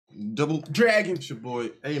Double Dragon. It's your boy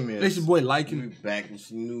AMENZ. It's your boy Liking. We back with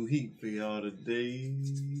some new heat for y'all today.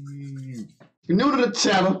 If you're new to the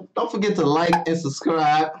channel, don't forget to like and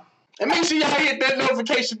subscribe. And make sure y'all hit that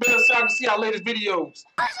notification bell so y'all can see our latest videos.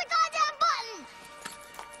 Push the goddamn button!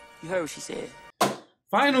 You heard what she said.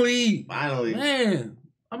 Finally. Man,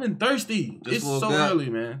 I've been thirsty. Just it's so early,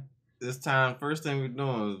 man. This time, first thing we're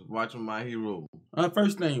doing is watching My Hero.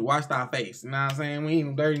 First thing, wash our face. You know what I'm saying? We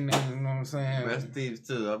ain't dirty niggas, you know what I'm saying? Best thieves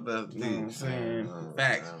too. I bet thieves. You know what I'm saying?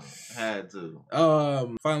 Facts. Had to.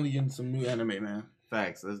 Finally getting some new anime, man.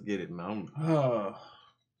 Facts. Let's get it, man.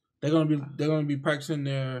 They're gonna be practicing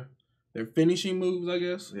their finishing moves, I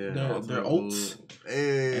guess. Yeah, their oats.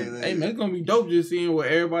 Hey, man, it's gonna be dope just seeing what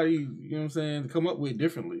everybody, you know what I'm saying, come up with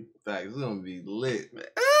differently. Facts. It's gonna be lit.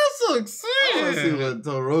 I'm so excited. I want to see what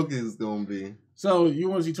Todoroki is gonna be. So you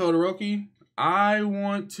want to see Todoroki? I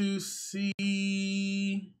want to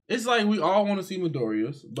see. It's like we all want to see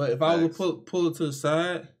Midoriya's, but if I was to pull it to the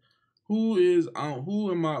side, who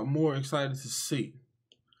am I more excited to see?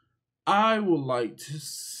 I would like to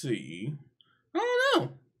see. I don't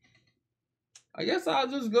know. I guess I'll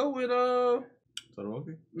just go with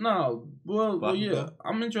Todoroki. No, well, yeah.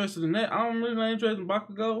 I'm interested in that. I'm really not interested in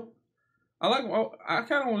Bakugo. I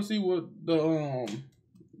kind of want to see what the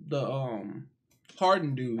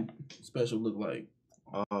hardened dude special look like.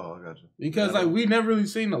 Oh, I got you. Because like we never really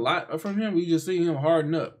seen a lot from him. We just seen him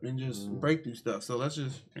harden up and just break through stuff. So let's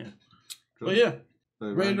just Cool. But yeah,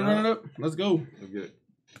 ready to run it up? Let's go. Let's get it.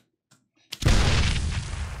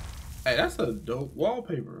 Hey, that's a dope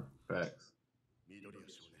wallpaper. Facts.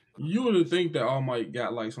 You would think that All Might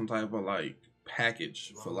got like some type of like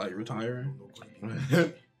package for like retiring,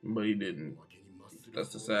 but he didn't.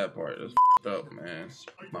 That's the sad part. That's up, man.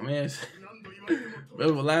 My man.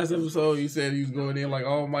 Remember last episode? He said he was going in like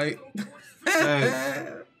All Might.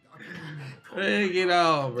 Man, get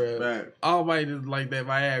off, bro. Right. All Might is like that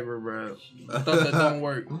Viagra, bro. Stuff that don't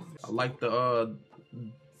work. I like the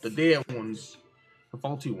dead ones, the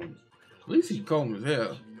faulty ones. At least he calm as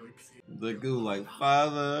hell. The goo like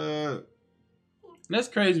father. And that's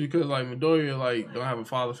crazy because like Midoriya like don't have a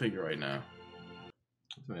father figure right now.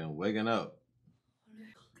 Man, waking up.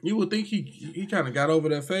 You would think he kind of got over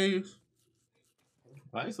that phase.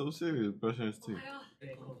 Why he so serious brushing his teeth?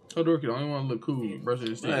 Todoroki don't even want to look cool brushing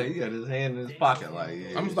his teeth. Yeah, he got his hand in his pocket like yeah.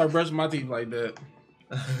 I'm gonna start brushing my teeth like that.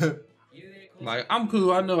 Like I'm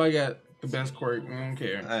cool. I know I got the best quirk. I don't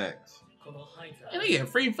care. Facts. And they get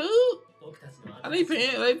free food. Are they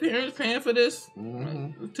paying? Are they parents paying for this?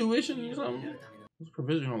 Like, tuition or something? It's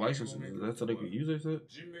provisional licenses. That's so they could use it. Said?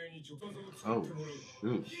 Oh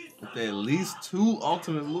shoot! If they at least 2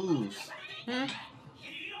 ultimate moves. It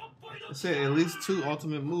said at least 2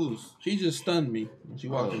 ultimate moves. She just stunned me when she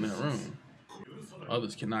walked in that room.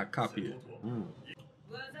 Others cannot copy it.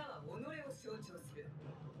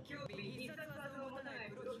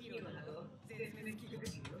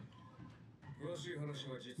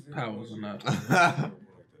 Powers enough.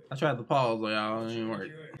 I tried to pause, like, y'all, it didn't work.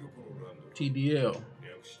 TDL.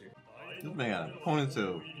 This man got a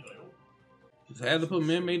ponytail. Just had to put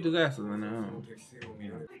man-made disasters in there.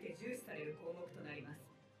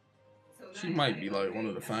 She might be like one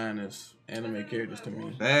of the finest anime characters to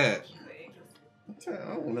me. Bad.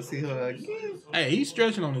 I want to see her again. Hey, he's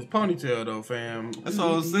stretching on his ponytail though, fam. That's what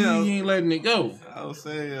I was saying. He ain't letting it go. I was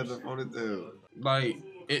saying the ponytail. Like,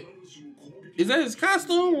 is that his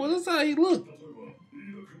costume? Well, that's how he look.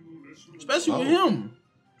 Especially with him.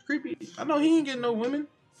 It's creepy. I know he ain't getting no women.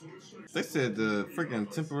 They said the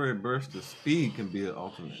freaking temporary burst of speed can be an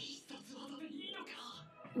alternate.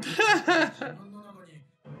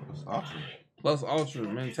 Plus ultra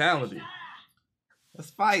mentality.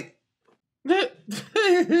 Let's fight.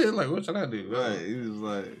 Like, what should I do? Right, he was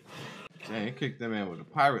like, dang, he kicked that man with a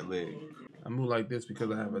pirate leg. I move like this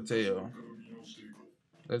because I have a tail.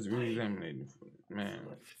 That's re-examining, man.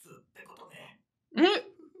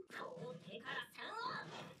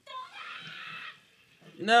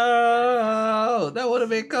 No, that would have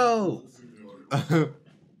been cold.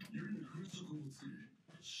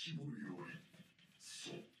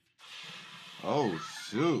 Oh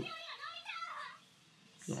shoot!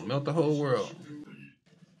 Gonna melt the whole world.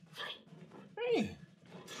 Hey.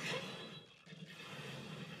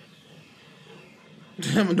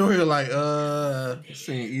 Midoriya like,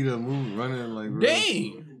 Seeing Ida move, running like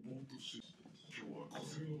dang.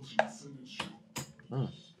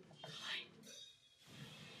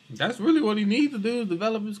 That's really what he needs to do is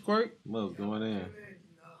develop his quirk. What's going in?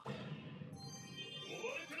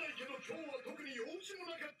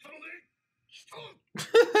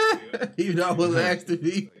 Even though I wasn't asked to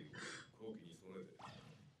be.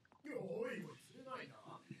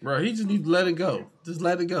 Bro, he just needs to let it go. Just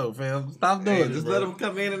let it go, fam. Stop doing it, Just bro. let him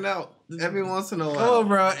come in and out every once in a while. Come on,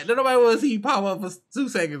 bro. Nobody want to see you pop up for 2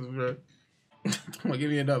 seconds, bro. Come on, give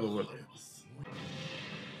me another one.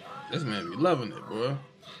 This man be loving it, boy.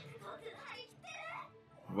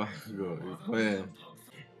 Wow, you're playing.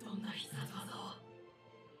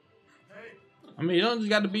 I mean, you don't just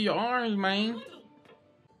got to be your arms, man.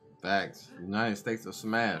 Facts. United States of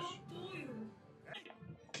Smash.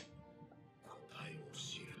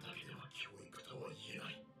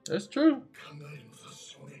 That's true.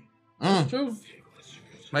 That's true.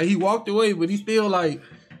 Like, he walked away, but he still like,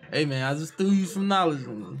 hey, man, I just threw you some knowledge.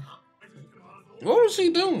 What was she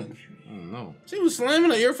doing? I don't know. She was slamming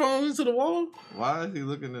her earphones into the wall. Why is he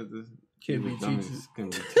looking at this? Can't be teachers. Can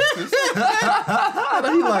be teachers.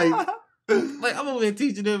 He like I'm over here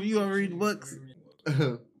teaching them. You gonna read books?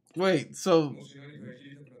 Wait, so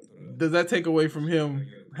does that take away from him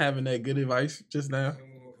having that good advice just now?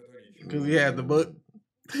 Because he had the book.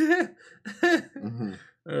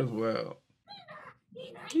 That's wild.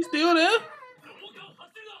 He's still there.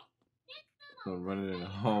 I'm running in the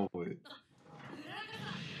hallway.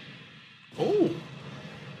 Oh.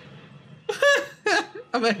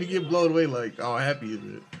 I'm about to get blown away like, oh, happy is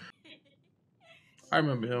it? I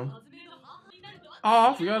remember him.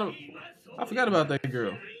 Oh, I forgot about that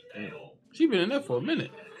girl. She been in there for a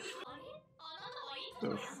minute.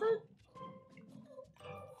 The frick?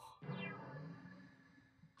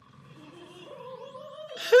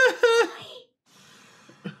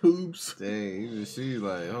 Oops. Dang, you just see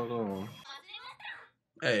like, hold on.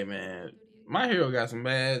 Hey, man. My hero got some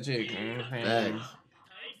bad chicks, man. Thanks.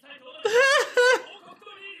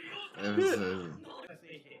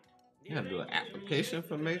 You gotta do an application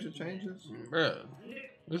for major changes? Bruh.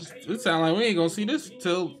 It sound like we ain't gonna see this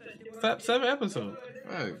till 7 episodes.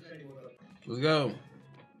 Right. Let's go.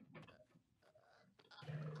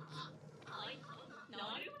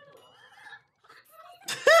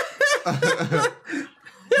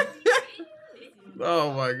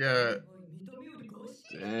 Oh my god.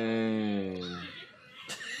 Dang.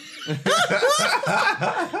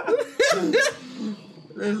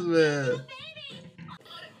 This man.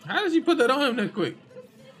 How did you put that on him that quick?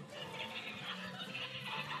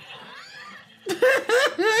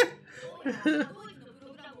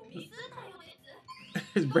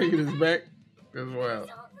 He's breaking his back. That's wild.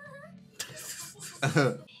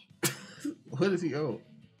 What does he owe?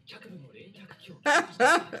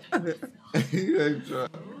 He ain't trying.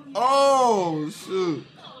 Oh, shoot.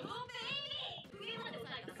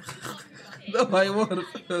 Nobody want to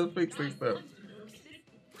fix this stuff.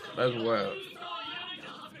 That's wild.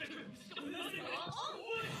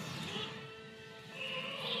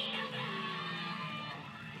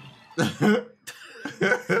 Wow.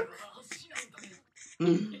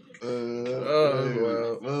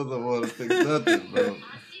 Mother don't want to fix nothing, bro.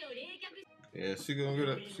 Yeah, she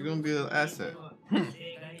gonna be an asset.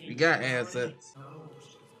 You got assets.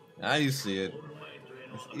 Now you see it.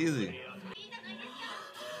 It's easy.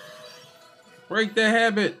 Break that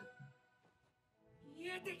habit.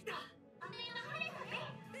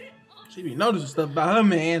 She be noticing stuff about her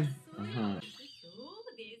man.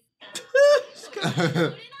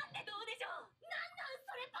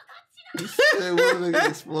 They want to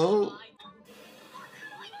explode.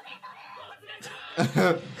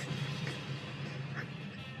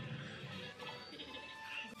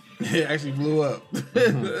 It actually blew up.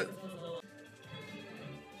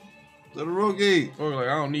 Todoroki. Or like,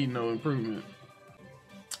 I don't need no improvement.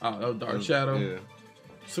 Oh, that was Dark Shadow. Yeah.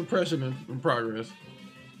 Suppression in progress.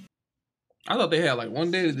 I thought they had like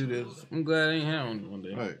 1 day to do this. I'm glad they ain't had one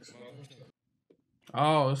day. Right.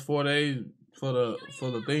 Oh, it's 4 days for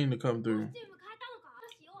the thing to come through.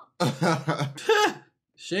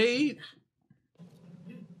 Shade.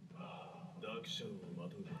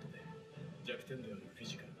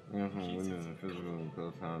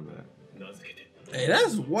 Physical combat. Hey,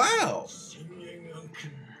 that's wild.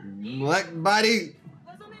 Black body.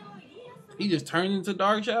 He just turned into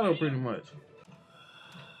Dark Shadow pretty much.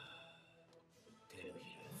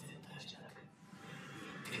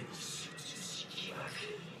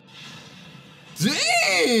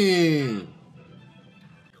 Dang!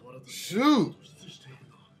 Shoot!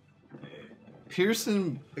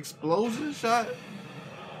 Piercing explosion shot?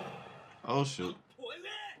 Oh shoot.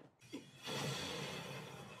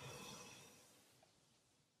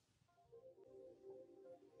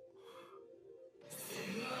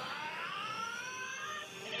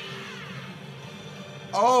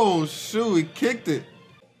 Oh shoot, he kicked it.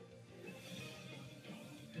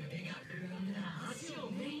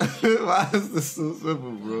 Why is this so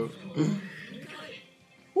simple, bro?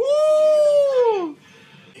 Woo!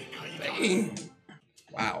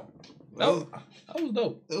 Wow. That was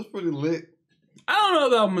dope. It was pretty lit. I don't know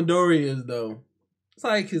about Midoriya's though. It's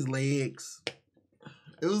like his legs.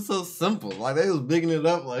 It was so simple. Like they was bigging it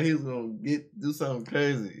up like he was gonna do something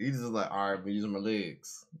crazy. He just like, all right, but using my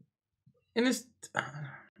legs. And it's,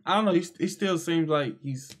 I don't know. He still seems like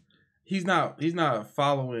he's not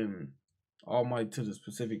following All Might to the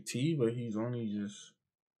specific T, but he's only just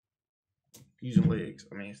using legs.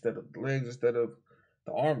 I mean, instead of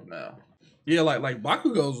the arms now. Yeah, like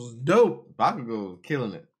Bakugo's was dope. Bakugo was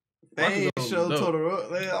killing it. They ain't show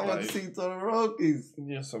Todoroki. I want to see Todoroki's.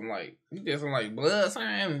 He did some blood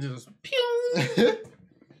sign and just pew.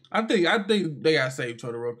 I think they gotta save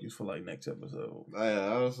Todoroki's for like next episode.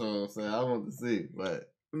 Yeah, I was what I'm saying. I want to see,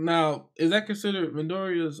 but now is that considered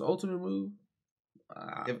Midoriya's ultimate move?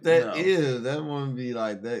 If that is, that wouldn't be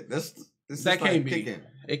like that. That can't be. Kicking.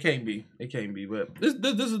 It can't be. It can't be. But this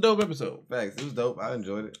is a dope episode. Facts. It was dope. I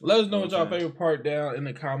enjoyed it. Let us know what y'all favorite part down in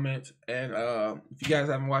the comments. And if you guys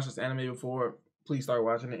haven't watched this anime before, please start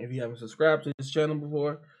watching it. If you haven't subscribed to this channel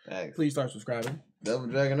before, please start subscribing. Double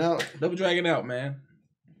Dragon out. Double Dragon out, man.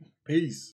 Peace.